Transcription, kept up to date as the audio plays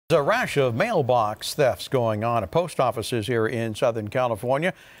A rash of mailbox thefts going on at post offices here in Southern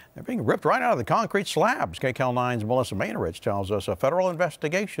California. They're being ripped right out of the concrete slabs. KCAL 9's Melissa Mainorich tells us a federal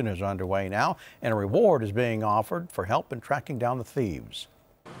investigation is underway now, and a reward is being offered for help in tracking down the thieves.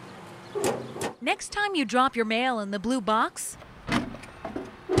 Next time you drop your mail in the blue box,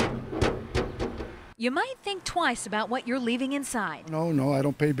 you might think twice about what you're leaving inside. No, I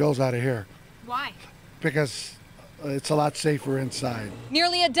don't pay bills out of here. Why? Because it's a lot safer inside.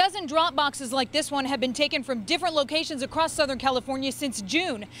 Nearly a dozen drop boxes like this one have been taken from different locations across Southern California since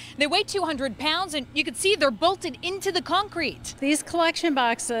June. They weigh 200 pounds, and you can see they're bolted into the concrete. These collection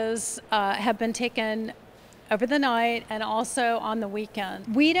boxes have been taken over the night and also on the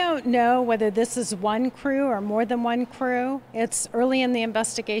weekend. We don't know whether this is one crew or more than one crew. It's early in the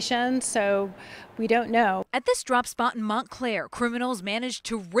investigation, so we don't know. At this drop spot in Montclair, criminals managed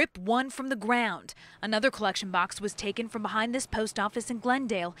to rip one from the ground. Another collection box was taken from behind this post office in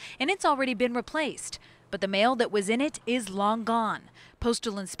Glendale, and it's already been replaced. But the mail that was in it is long gone.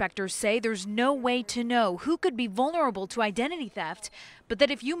 Postal inspectors say there's no way to know who could be vulnerable to identity theft, but that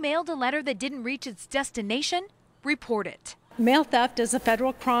if you mailed a letter that didn't reach its destination, report it. Mail theft is a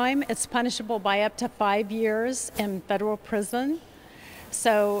federal crime. It's punishable by up to 5 years in federal prison.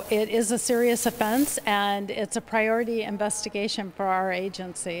 So it is a serious offense, and it's a priority investigation for our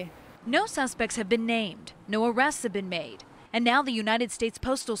agency. No suspects have been named. No arrests have been made. And now the United States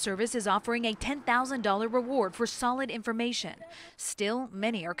Postal Service is offering a $10,000 reward for solid information. Still,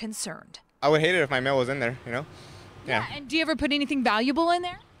 many are concerned. I would hate it if my mail was in there, you know? Yeah, and do you ever put anything valuable in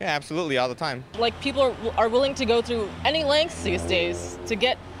there? Yeah, absolutely, all the time. Like, people are willing to go through any lengths these days to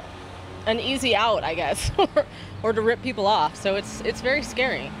get an easy out, I guess, or to rip people off. So it's very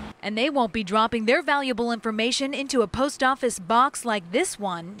scary. And they won't be dropping their valuable information into a post office box like this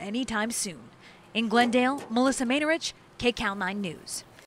one anytime soon. In Glendale, Melissa Mainorich, KCAL 9 News.